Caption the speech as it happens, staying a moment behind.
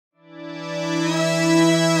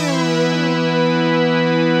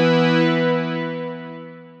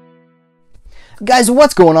Guys,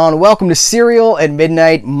 what's going on? Welcome to Serial at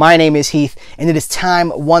Midnight. My name is Heath, and it is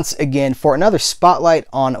time once again for another spotlight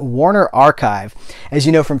on Warner Archive. As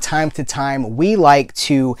you know, from time to time, we like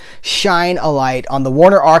to shine a light on the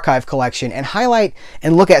Warner Archive collection and highlight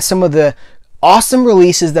and look at some of the awesome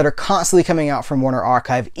releases that are constantly coming out from Warner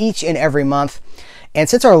Archive each and every month. And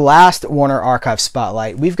since our last Warner Archive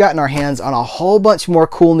Spotlight, we've gotten our hands on a whole bunch more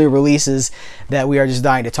cool new releases that we are just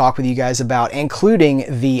dying to talk with you guys about, including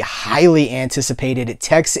the highly anticipated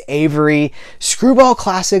Tex Avery Screwball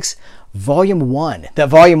Classics Volume 1. That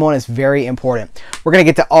Volume 1 is very important. We're going to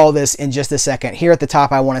get to all this in just a second. Here at the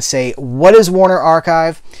top, I want to say, what is Warner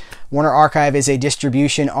Archive? Warner Archive is a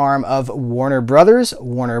distribution arm of Warner Brothers.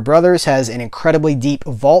 Warner Brothers has an incredibly deep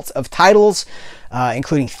vault of titles,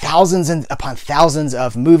 including thousands and upon thousands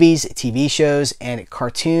of movies, TV shows, and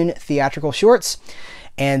cartoon theatrical shorts.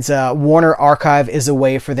 And Warner Archive is a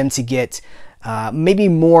way for them to get maybe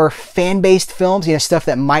more fan-based films, stuff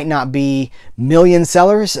that might not be million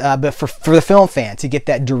sellers, but for the film fan to get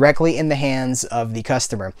that directly in the hands of the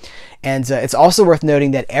customer. And it's also worth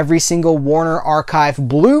noting that every single Warner Archive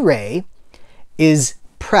Blu-ray is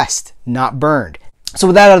pressed, not burned. So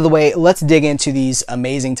with that out of the way, let's dig into these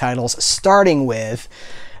amazing titles, starting with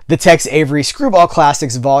the Tex Avery Screwball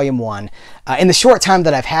Classics Volume 1. In the short time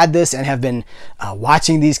that I've had this and have been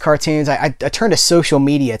watching these cartoons, I turned to social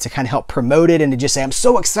media to kind of help promote it and to just say, I'm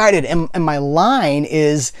so excited. And my line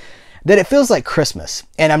is that it feels like Christmas.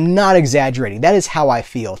 And I'm not exaggerating. That is how I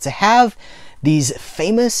feel. To have these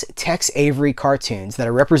famous Tex Avery cartoons that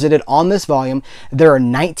are represented on this volume. There are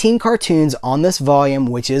 19 cartoons on this volume,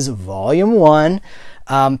 which is Volume 1.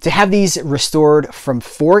 To have these restored from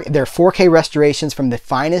their 4K restorations from the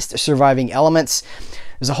finest surviving elements.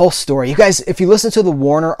 There's a whole story. You guys, if you listen to the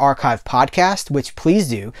Warner Archive podcast, which please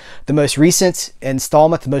do, the most recent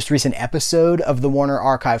installment, the most recent episode of the Warner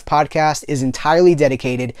Archive podcast is entirely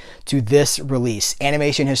dedicated to this release.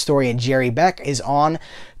 Animation historian Jerry Beck is on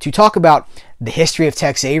to talk about the history of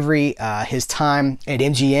Tex Avery, his time at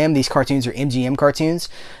MGM. These cartoons are MGM cartoons.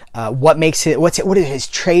 What makes it, what are his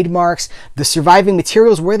trademarks, the surviving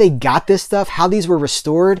materials, where they got this stuff, how these were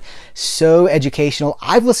restored. So educational.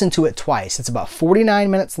 I've listened to it twice. It's about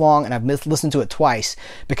 49 minutes long, and I've listened to it twice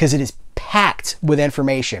because it is packed with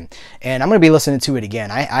information, and I'm going to be listening to it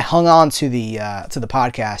again. I hung on to the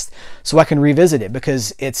podcast so I can revisit it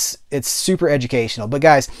because it's super educational. But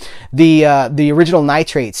guys, the original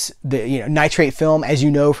nitrates, nitrate film, as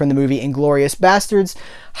you know from the movie Inglourious Bastards,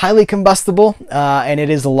 highly combustible, and it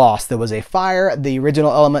is lost. There was a fire. The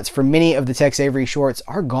original elements for many of the Tex Avery shorts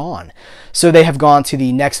are gone, so they have gone to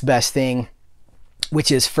the next best thing, which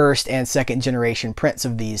is first and second generation prints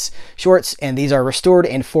of these shorts, and these are restored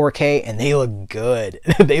in 4K, and they look good.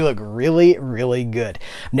 They look really, really good.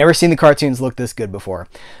 I've never seen the cartoons look this good before.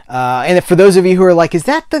 And for those of you who are like, is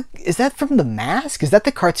that from The Mask? Is that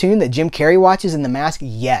the cartoon that Jim Carrey watches in The Mask?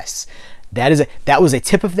 Yes. That was a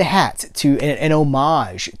tip of the hat to an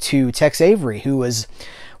homage to Tex Avery, who was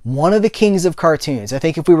one of the kings of cartoons. I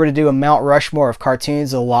think if we were to do a Mount Rushmore of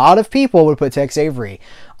cartoons, a lot of people would put Tex Avery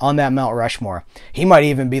on that Mount Rushmore. He might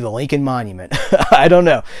even be the Lincoln Monument. I don't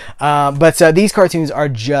know. But these cartoons are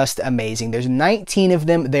just amazing. There's 19 of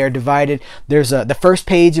them. They are divided. There's the first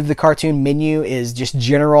page of the cartoon menu is just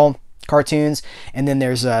general cartoons. And then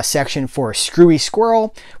there's a section for Screwy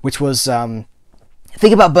Squirrel, which was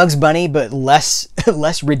think about Bugs Bunny, but less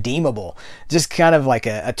redeemable. Just kind of like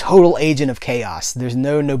a total agent of chaos. There's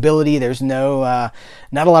no nobility. There's no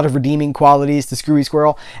not a lot of redeeming qualities to Screwy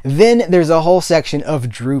Squirrel. Then there's a whole section of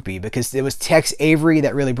Droopy, because it was Tex Avery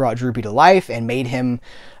that really brought Droopy to life and made him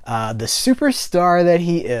the superstar that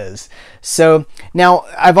he is. So now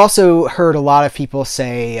I've also heard a lot of people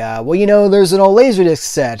say, well, there's an old Laserdisc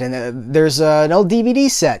set and there's an old DVD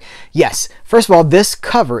set. Yes, first of all, this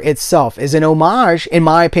cover itself is an homage, in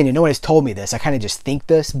my opinion. No one has told me this. I kind of just think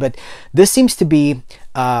this, but this seems to be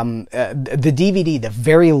the DVD, the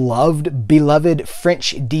very beloved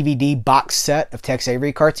French DVD box set of Tex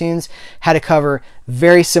Avery cartoons, had a cover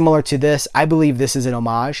very similar to this. I believe this is an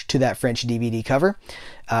homage to that French DVD cover.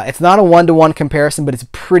 It's not a one-to-one comparison, but it's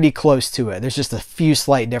pretty close to it. There's just a few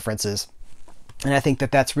slight differences. And I think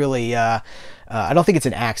that's really, I don't think it's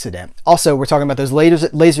an accident. Also, we're talking about those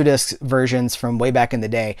Laserdisc versions from way back in the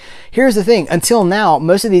day. Here's the thing. Until now,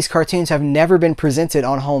 most of these cartoons have never been presented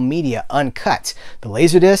on home media uncut. The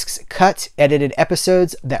Laserdiscs cut edited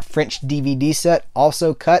episodes. That French DVD set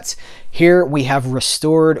also cuts. Here we have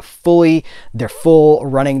restored fully their full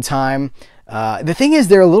running time. The thing is,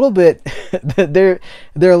 they're a little bit they're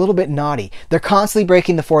a little bit naughty. They're constantly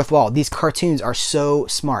breaking the fourth wall. These cartoons are so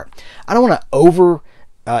smart. I don't want to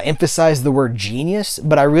emphasize the word genius,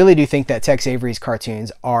 but I really do think that Tex Avery's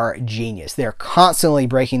cartoons are genius. They're constantly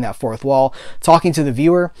breaking that fourth wall, talking to the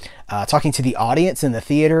viewer, talking to the audience in the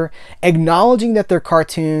theater, acknowledging that they're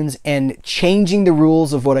cartoons and changing the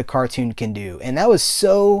rules of what a cartoon can do. And that was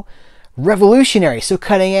so revolutionary, so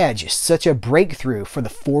cutting edge, such a breakthrough for the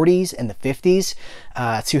 40s and the 50s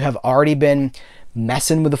to have already been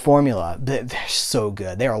messing with the formula. They're so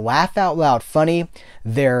good. They are laugh out loud funny.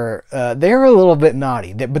 They're a little bit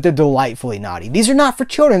naughty, but they're delightfully naughty. These are not for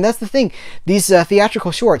children. That's the thing. These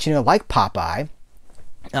theatrical shorts, you know, like Popeye,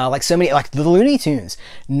 like so many, like the Looney Tunes,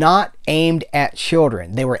 not aimed at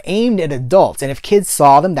children. They were aimed at adults. And if kids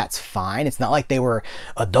saw them, that's fine. It's not like they were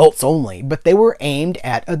adults only, but they were aimed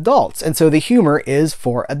at adults. And so the humor is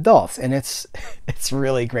for adults. And it's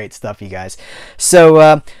really great stuff, you guys.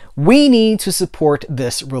 So we need to support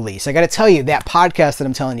this release. I got to tell you, that podcast that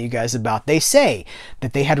I'm telling you guys about, they say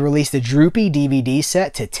that they had released a droopy DVD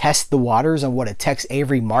set to test the waters on what a Tex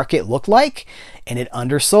Avery market looked like, and it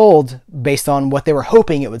undersold based on what they were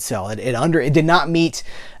hoping it would sell. It did not meet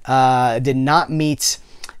their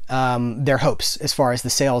hopes as far as the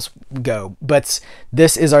sales go. But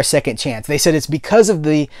this is our second chance. They said it's because of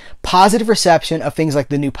the positive reception of things like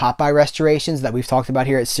the new Popeye restorations that we've talked about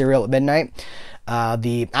here at Serial at Midnight. I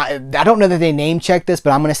don't know that they name checked this, but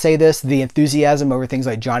I'm going to say this: the enthusiasm over things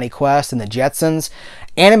like Johnny Quest and the Jetsons.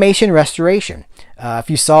 Animation restoration. If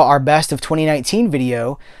you saw our best of 2019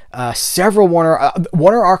 video, several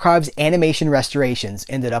Warner Archives animation restorations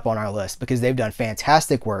ended up on our list because they've done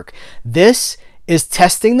fantastic work. This is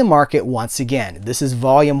testing the market once again. This is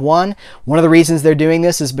volume 1. One of the reasons they're doing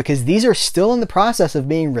this is because these are still in the process of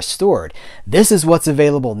being restored. This is what's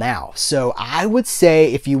available now. So I would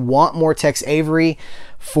say if you want more Tex Avery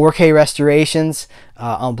 4K restorations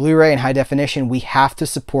on Blu-ray and high definition, we have to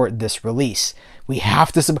support this release. We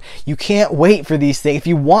have to you can't wait for these things. If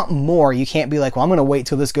you want more, you can't be like, well, I'm going to wait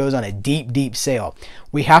till this goes on a deep sale.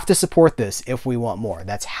 We have to support this if we want more.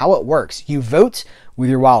 That's how it works. You vote with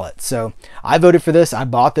your wallet. So I voted for this. I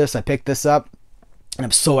bought this. I picked this up. And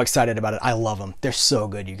I'm so excited about it. I love them. They're so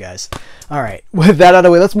good, you guys. All right. With that out of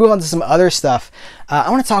the way, let's move on to some other stuff. I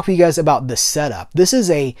want to talk with you guys about the setup. This is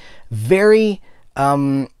a very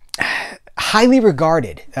highly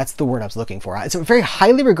regarded, that's the word I was looking for. It's a very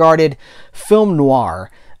highly regarded film noir.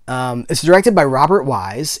 It's directed by Robert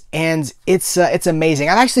Wise, and it's amazing.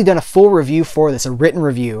 I've actually done a full review for this, a written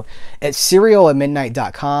review at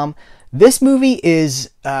serialatmidnight.com. This movie is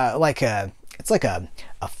like a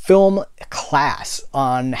film class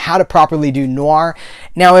on how to properly do noir.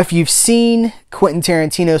 Now, if you've seen Quentin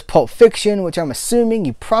Tarantino's Pulp Fiction, which I'm assuming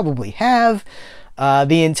you probably have,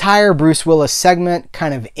 the entire Bruce Willis segment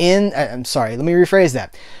kind of I'm sorry, let me rephrase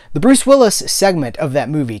that. The Bruce Willis segment of that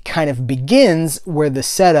movie kind of begins where the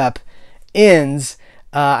setup ends.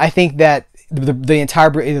 I think that the entire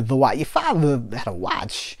watch, your father had a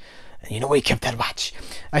watch, and you know where he kept that watch.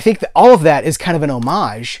 I think that all of that is kind of an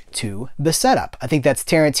homage to the setup. I think that's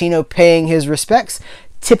Tarantino paying his respects,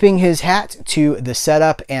 tipping his hat to the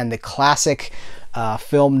setup and the classic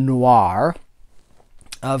film noir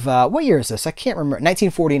of, what year is this? I can't remember.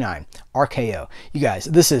 1949, RKO. You guys,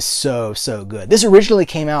 this is so good. This originally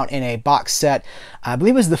came out in a box set. I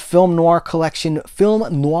believe it was the Film Noir Collection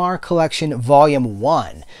Volume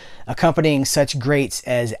 1, accompanying such greats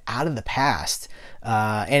as Out of the Past.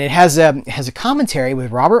 And it has a commentary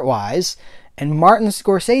with Robert Wise and Martin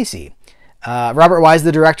Scorsese. Robert Wise,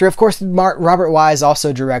 the director. Of course, Robert Wise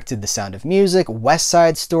also directed The Sound of Music, West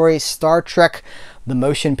Side Story, Star Trek, the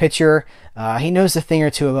motion picture. He knows a thing or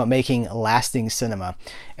two about making lasting cinema.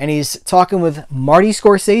 And he's talking with Marty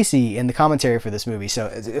Scorsese in the commentary for this movie. So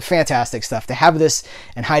it's fantastic stuff. To have this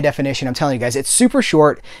in high definition, I'm telling you guys, it's super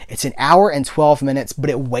short. It's an hour and 12 minutes, but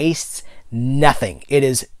it wastes nothing. It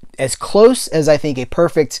is as close as I think a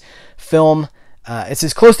perfect film. It's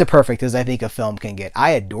as close to perfect as I think a film can get. I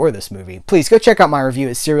adore this movie. Please go check out my review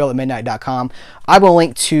at serialatmidnight.com. I will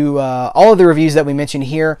link to all of the reviews that we mentioned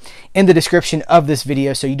here in the description of this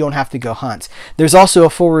video so you don't have to go hunt. There's also a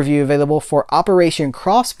full review available for Operation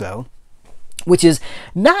Crossbow, which is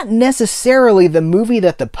not necessarily the movie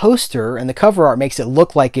that the poster and the cover art makes it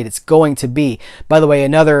look like it's going to be. By the way,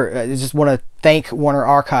 I just want to thank Warner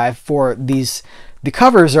Archive for these. The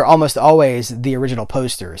covers are almost always the original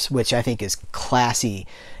posters, which I think is classy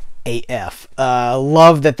AF.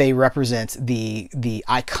 Love that they represent the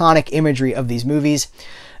iconic imagery of these movies.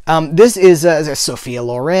 This is Sophia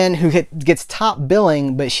Loren, who gets top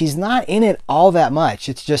billing, but she's not in it all that much.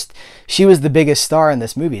 It's just she was the biggest star in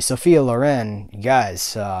this movie. Sophia Loren, you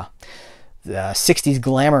guys, 60s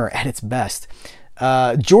glamour at its best.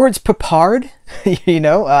 George Peppard,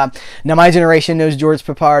 Now my generation knows George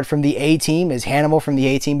Peppard from the A-Team, as Hannibal from the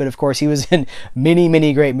A-Team, but of course he was in many,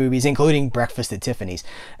 many great movies, including Breakfast at Tiffany's.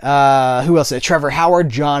 Who else? Trevor Howard,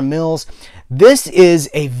 John Mills. This is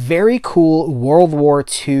a very cool World War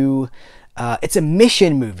II. It's a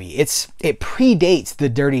mission movie. It predates The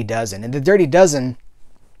Dirty Dozen, and The Dirty Dozen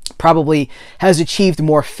probably has achieved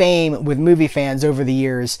more fame with movie fans over the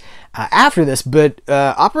years after this, but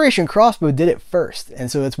Operation Crossbow did it first,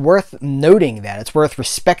 and so it's worth noting that. It's worth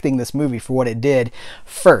respecting this movie for what it did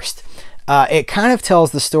first. It kind of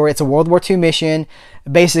tells the story. It's a World War II mission.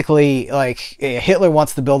 Basically, like, Hitler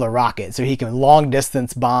wants to build a rocket so he can long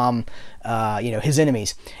distance bomb his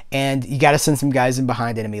enemies, and you got to send some guys in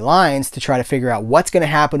behind enemy lines to try to figure out what's going to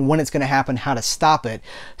happen, when it's going to happen, how to stop it.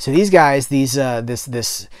 So these guys,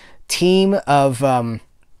 this team of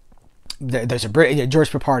there's a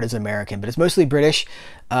George Peppard is American, but it's mostly British.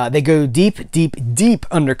 They go deep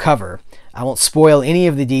undercover. I won't spoil any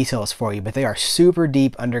of the details for you, but they are super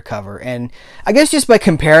deep undercover. And I guess just by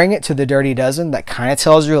comparing it to The Dirty Dozen, that kind of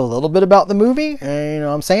tells you a little bit about the movie. You know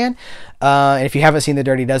what I'm saying? And if you haven't seen The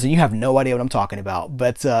Dirty Dozen, you have no idea what I'm talking about.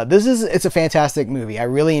 But it's a fantastic movie. I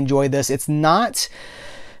really enjoyed this. It's not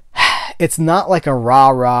like a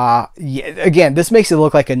rah-rah. Again, this makes it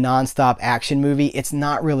look like a non-stop action movie. It's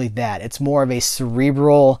not really that. It's more of a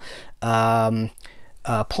cerebral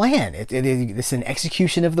plan. It's an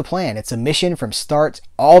execution of the plan. It's a mission from start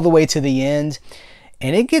all the way to the end,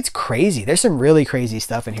 and it gets crazy. There's some really crazy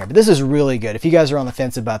stuff in here, but this is really good. If you guys are on the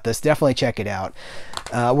fence about this, definitely check it out.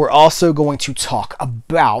 We're also going to talk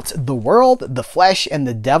about The World, the Flesh, and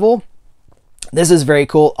the Devil. This is very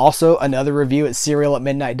cool. Also, another review at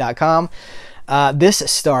serialatmidnight.com. This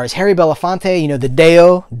stars Harry Belafonte, the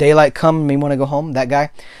Deo, Daylight Come, Me Want to Go Home, that guy.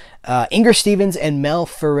 Inger Stevens and Mel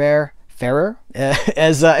Ferrer.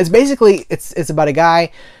 It's basically about a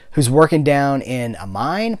guy who's working down in a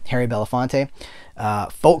mine, Harry Belafonte,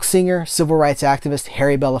 folk singer, civil rights activist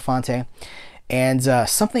Harry Belafonte, and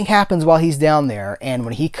something happens while he's down there, and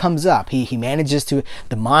when he comes up, he manages to,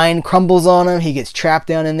 the mine crumbles on him, he gets trapped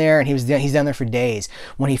down in there, and he's down there for days.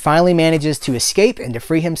 When he finally manages to escape and to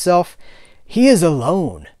free himself, he is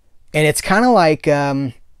alone, and it's kind of like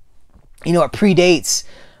it predates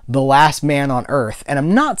The Last Man on Earth. And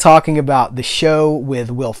I'm not talking about the show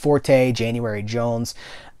with Will Forte, January Jones.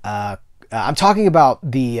 I'm talking about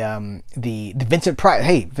the Vincent Price.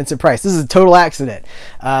 Hey, Vincent Price. This is a total accident.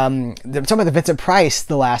 I'm talking about the Vincent Price,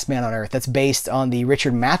 The Last Man on Earth. That's based on the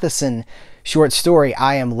Richard Matheson short story,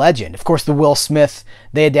 I Am Legend. Of course, the Will Smith,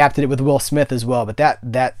 they adapted it with Will Smith as well, but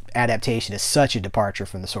that adaptation is such a departure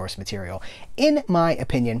from the source material, in my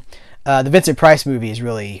opinion. The Vincent Price movie is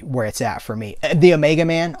really where it's at for me. The Omega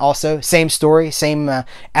Man, also, same story, same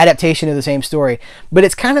adaptation of the same story. But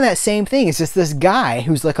it's kind of that same thing. It's just this guy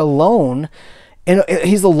who's like alone, and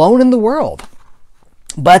he's alone in the world.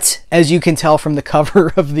 But as you can tell from the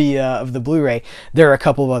cover of the Blu-ray, there are a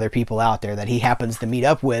couple of other people out there that he happens to meet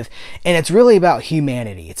up with, and it's really about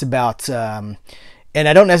humanity. It's about and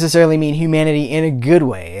I don't necessarily mean humanity in a good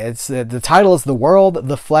way. It's the title is The World,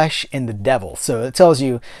 the Flesh, and the Devil. So it tells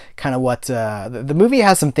you kind of what the movie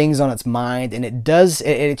has some things on its mind, and it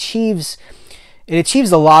achieves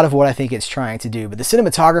a lot of what I think it's trying to do. But the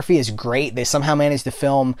cinematography is great. They somehow managed to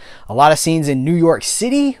film a lot of scenes in New York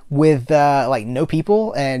City with like no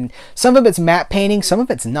people, and some of it's matte painting, some of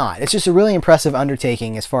it's not. It's just a really impressive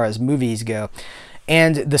undertaking as far as movies go.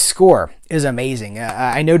 And the score is amazing.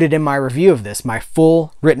 I noted in my review of this, my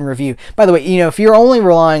full written review. By the way, if you're only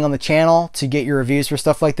relying on the channel to get your reviews for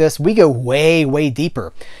stuff like this, we go way, way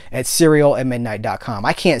deeper at serialatmidnight.com.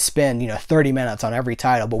 I can't spend, 30 minutes on every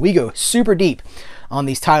title, but we go super deep on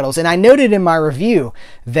these titles. And I noted in my review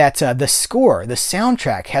that the score, the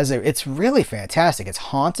soundtrack, it's really fantastic. It's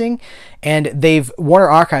haunting, and Warner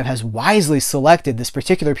Archive has wisely selected this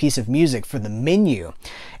particular piece of music for the menu.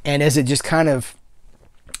 And as it just kind of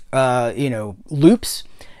loops,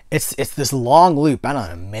 it's this long loop, I don't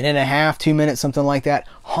know, a minute and a half, 2 minutes, something like that.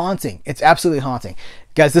 Haunting. It's absolutely haunting.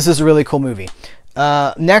 Guys, this is a really cool movie.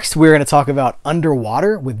 Next, we're going to talk about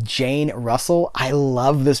Underwater with Jane Russell. I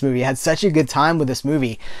love this movie. I had such a good time with this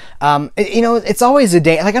movie. It's always a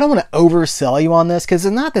day, like, I don't want to oversell you on this, because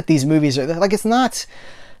it's not that these movies are, like, it's not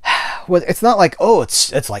like, oh,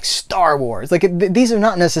 it's like Star Wars. Like, these are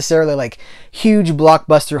not necessarily like huge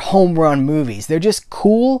blockbuster home run movies. They're just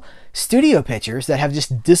cool studio pictures that have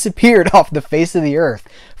just disappeared off the face of the earth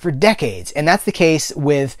for decades. And that's the case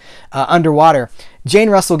with Underwater. Jane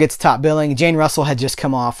Russell gets top billing. Jane Russell had just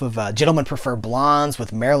come off of Gentlemen Prefer Blondes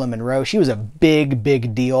with Marilyn Monroe. She was a big,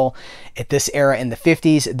 big deal at this era in the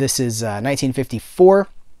 50s. This is 1954.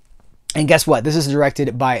 And guess what? This is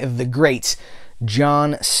directed by the great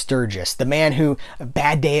John Sturges, the man who,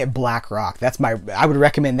 Bad Day at Black Rock. I would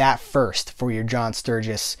recommend that first for your John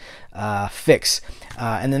Sturges fix.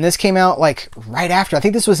 And then this came out like right after. I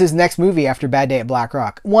think this was his next movie after Bad Day at Black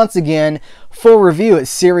Rock. Once again, full review at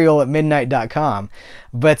serialatmidnight.com.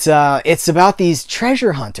 But it's about these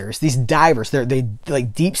treasure hunters, these divers. They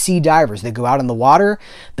like deep sea divers. They go out in the water.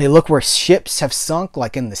 They look where ships have sunk,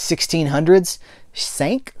 like in the 1600s.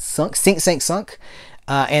 Sunk.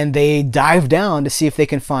 And they dive down to see if they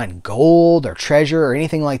can find gold or treasure or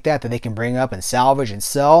anything like that they can bring up and salvage and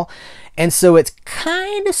sell. And so it's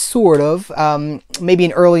kind of sort of maybe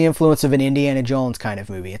an early influence of an Indiana Jones kind of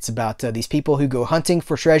movie. It's about these people who go hunting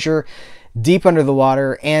for treasure deep under the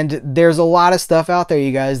water, and there's a lot of stuff out there,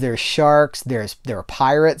 you guys. There's sharks, there are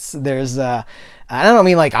pirates, there's I don't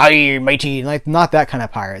mean like "Aye, matey," like not that kind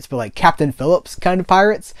of pirates, but like Captain Phillips kind of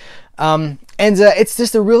pirates. And it's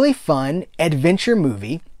just a really fun adventure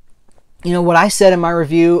movie. You know, what I said in my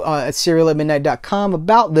review at serialatmidnight.com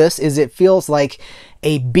about this is it feels like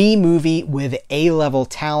a B movie with A-level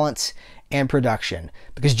talent and production.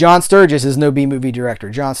 Because John Sturges is no B-movie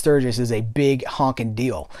director. John Sturges is a big honking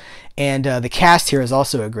deal. And the cast here is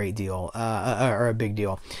also a great deal, or a big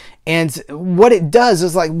deal. And what it does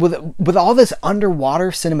is, like, with all this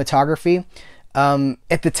underwater cinematography,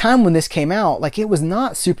 at the time when this came out, like, it was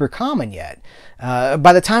not super common yet.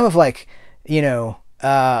 By the time of, like, you know,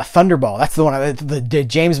 Thunderball, that's the one, the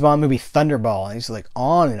James Bond movie Thunderball, and he's like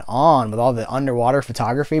on and on with all the underwater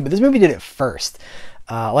photography, but this movie did it first,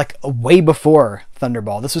 like way before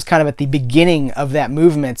Thunderball. This was kind of at the beginning of that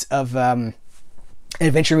movement of an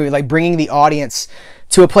adventure movie, like bringing the audience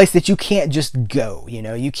to a place that you can't just go, you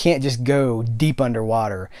know, you can't just go deep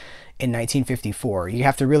underwater in 1954. You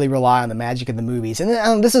have to really rely on the magic of the movies,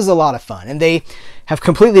 and this is a lot of fun. And they have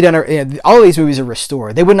completely done all of these movies are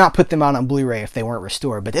restored. They would not put them out on Blu-ray if they weren't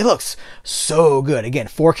restored, but it looks so good. Again,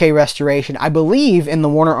 4K restoration. I believe in the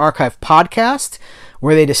Warner Archive podcast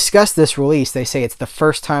where they discuss this release, they say it's the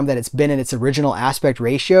first time that it's been in its original aspect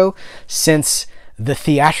ratio since the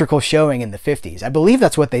theatrical showing in the 50s. I believe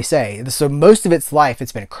that's what they say. So most of its life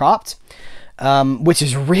it's been cropped. Which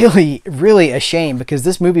is really, really a shame, because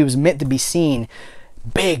this movie was meant to be seen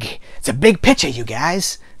big. It's a big picture, you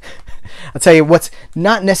guys. I'll tell you what's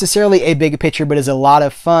not necessarily a big picture, but is a lot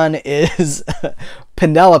of fun is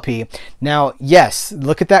Penelope. Now, yes,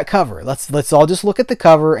 look at that cover. Let's all just look at the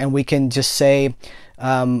cover, and we can just say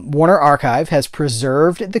Warner Archive has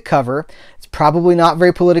preserved the cover. It's probably not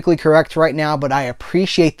very politically correct right now, but I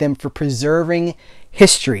appreciate them for preserving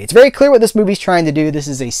history. It's very clear what this movie's trying to do. This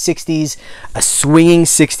is a swinging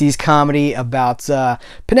 60s comedy about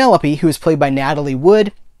Penelope, who is played by Natalie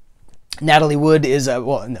Wood. Natalie Wood is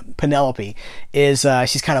Penelope is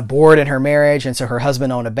she's kind of bored in her marriage, and so her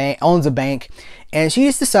husband owns a bank, and she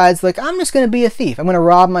just decides, like, I'm just going to be a thief. I'm going to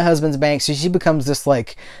rob my husband's bank. So she becomes this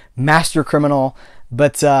like master criminal.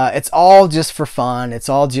 But it's all just for fun. It's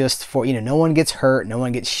all just for, you know, no one gets hurt, no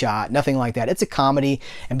one gets shot, nothing like that. It's a comedy,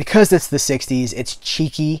 and because it's the 60s, it's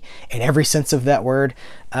cheeky in every sense of that word.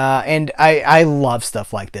 And I love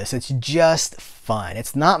stuff like this. It's just fun.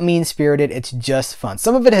 It's not mean-spirited. It's just fun.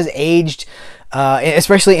 Some of it has aged,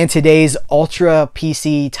 especially in today's ultra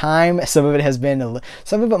PC time. Some of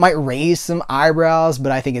it might raise some eyebrows,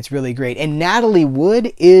 but I think it's really great. And Natalie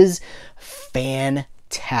Wood is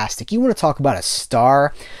fantastic. You want to talk about a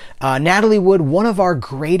star? Natalie Wood, one of our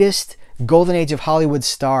greatest golden age of Hollywood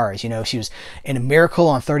stars. You know, she was in A Miracle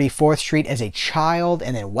on 34th Street as a child,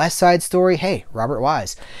 and then West Side Story, hey, Robert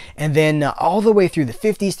Wise. And then all the way through the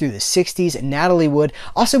 50s, through the 60s, Natalie Wood,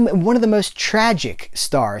 also one of the most tragic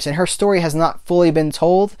stars, and her story has not fully been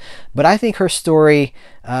told, but I think her story,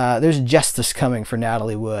 there's justice coming for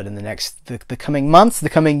Natalie Wood in the coming months,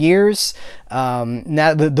 the coming years.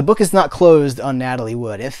 The book is not closed on Natalie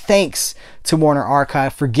Wood. And thanks to Warner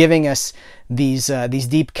Archive for giving us these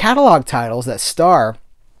deep catalog titles that star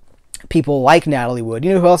people like Natalie Wood.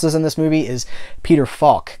 You know who else is in this movie? Is Peter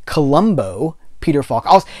Falk. Columbo. Peter Falk.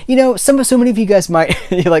 Also, you know, so many of you guys might,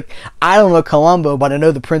 you're like, I don't know Columbo, but I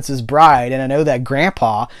know The Princess Bride, and I know that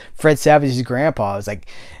grandpa, Fred Savage's grandpa, is like,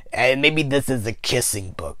 and maybe this is a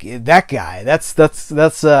kissing book. That guy, that's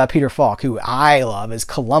Peter Falk, who I love, is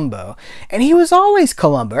Columbo, and he was always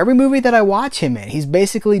Columbo. Every movie that I watch him in, he's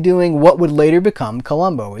basically doing what would later become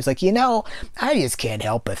Columbo. He's like, you know, I just can't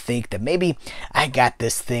help but think that maybe I got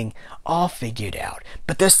this thing all figured out,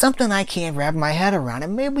 but there's something I can't wrap my head around,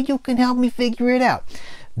 and maybe you can help me figure it out.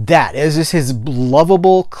 That is just his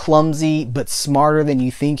lovable, clumsy, but smarter than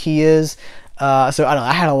you think he is. So I don't know.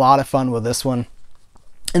 I had a lot of fun with this one.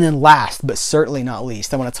 And then last, but certainly not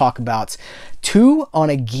least, I want to talk about Two on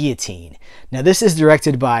a Guillotine. Now, this is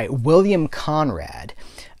directed by William Conrad,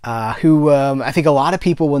 who I think a lot of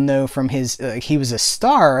people will know from his, he was a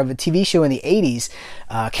star of a TV show in the 80s,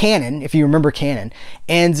 Cannon, if you remember Cannon.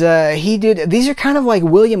 And he did, these are kind of like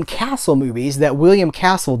William Castle movies that William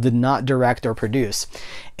Castle did not direct or produce.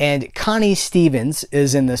 And Connie Stevens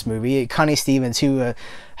is in this movie. Connie Stevens, who I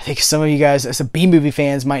think some of you guys, some B-movie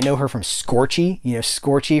fans, might know her from Scorchy, you know,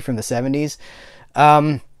 Scorchy from the 70s.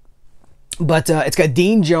 But it's got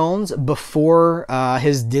Dean Jones before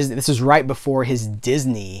his Disney. This is right before his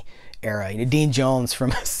Disney era. You know, Dean Jones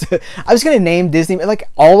from. I was going to name Disney, like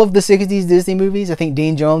all of the 60s Disney movies. I think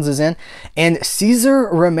Dean Jones is in, and Cesar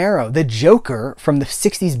Romero, the Joker from the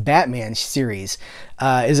 60s Batman series,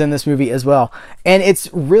 is in this movie as well. And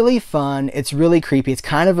it's really fun. It's really creepy. It's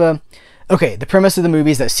kind of a. Okay, the premise of the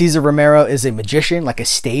movie is that Cesar Romero is a magician, like a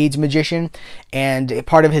stage magician, and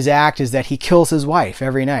part of his act is that he kills his wife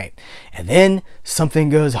every night. And then something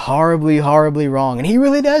goes horribly, horribly wrong, and he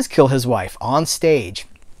really does kill his wife on stage.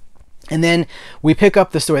 And then we pick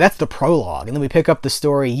up the story. That's the prologue. And then we pick up the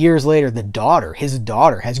story years later. His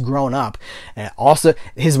daughter has grown up. And also,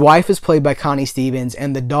 his wife is played by Connie Stevens,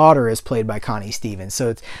 and the daughter is played by Connie Stevens. So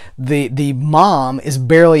it's the mom is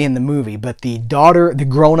barely in the movie, but the daughter, the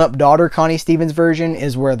grown-up daughter, Connie Stevens version,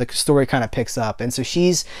 is where the story kind of picks up. And so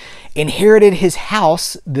she's inherited his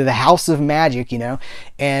house, the house of magic, you know,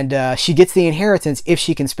 and she gets the inheritance if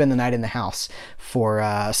she can spend the night in the house for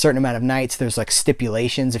a certain amount of nights. There's like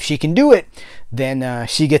stipulations. If she can do it, then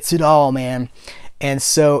she gets it all, man. And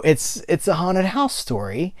so it's a haunted house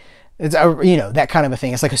story. It's you know, that kind of a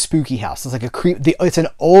thing. It's like a spooky house. It's like a it's an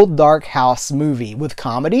old dark house movie with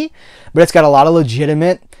comedy, but it's got a lot of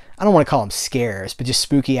legitimate, I don't want to call them scares, but just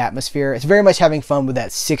spooky atmosphere. It's very much having fun with that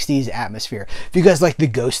 60s atmosphere. If you guys like The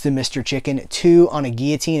Ghost of Mr. Chicken, Two on a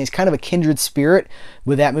Guillotine is kind of a kindred spirit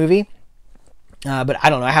with that movie. But I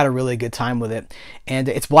don't know, I had a really good time with it. And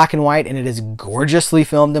it's black and white, and it is gorgeously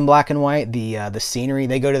filmed in black and white. The scenery,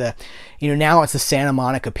 they go to the, you know, now it's the Santa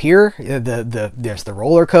Monica Pier. There's the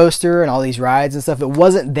roller coaster and all these rides and stuff. It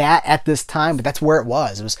wasn't that at this time, but that's where it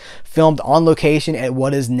was. It was filmed on location at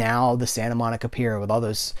what is now the Santa Monica Pier with all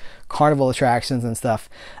those carnival attractions and stuff.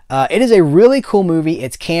 It is a really cool movie.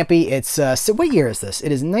 It's campy. It's so what year is this?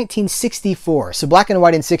 It is 1964. So black and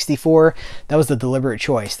white in 64. That was the deliberate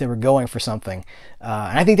choice. They were going for something,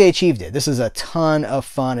 and I think they achieved it. This is a ton of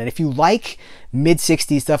fun. And if you like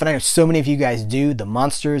mid-60s stuff, and I know so many of you guys do, the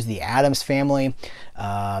Munsters, the Addams Family,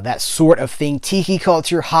 that sort of thing, tiki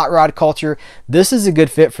culture, hot rod culture, this is a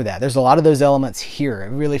good fit for that. There's a lot of those elements here. It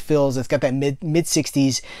really feels, it's got that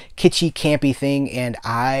mid-60s kitschy, campy thing, and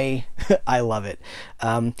I love it.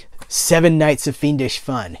 7 nights of fiendish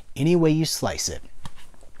fun, any way you slice it.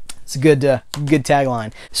 It's a good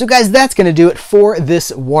tagline. So guys, that's going to do it for this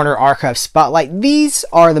Warner Archive Spotlight. These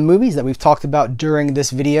are the movies that we've talked about during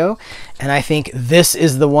this video, and I think this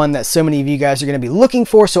is the one that so many of you guys are going to be looking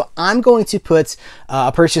for. So I'm going to put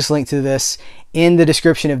a purchase link to this in the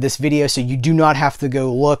description of this video, so you do not have to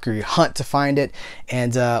go look or hunt to find it.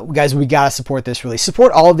 And guys, we gotta support this release.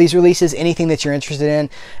 Support all of these releases. Anything that you're interested in,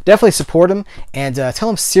 definitely support them, and tell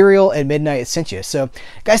them Serial at Midnight sent you. So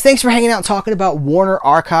guys, thanks for hanging out and talking about Warner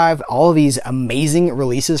Archive, all of these amazing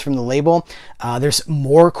releases from the label. There's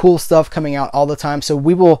more cool stuff coming out all the time, so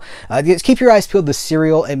we will just keep your eyes peeled to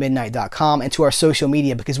serialatmidnight.com and to our social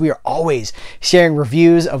media, because we are always sharing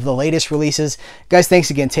reviews of the latest releases. Guys, thanks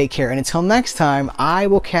again, take care, and until next time, I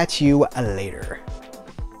will catch you later.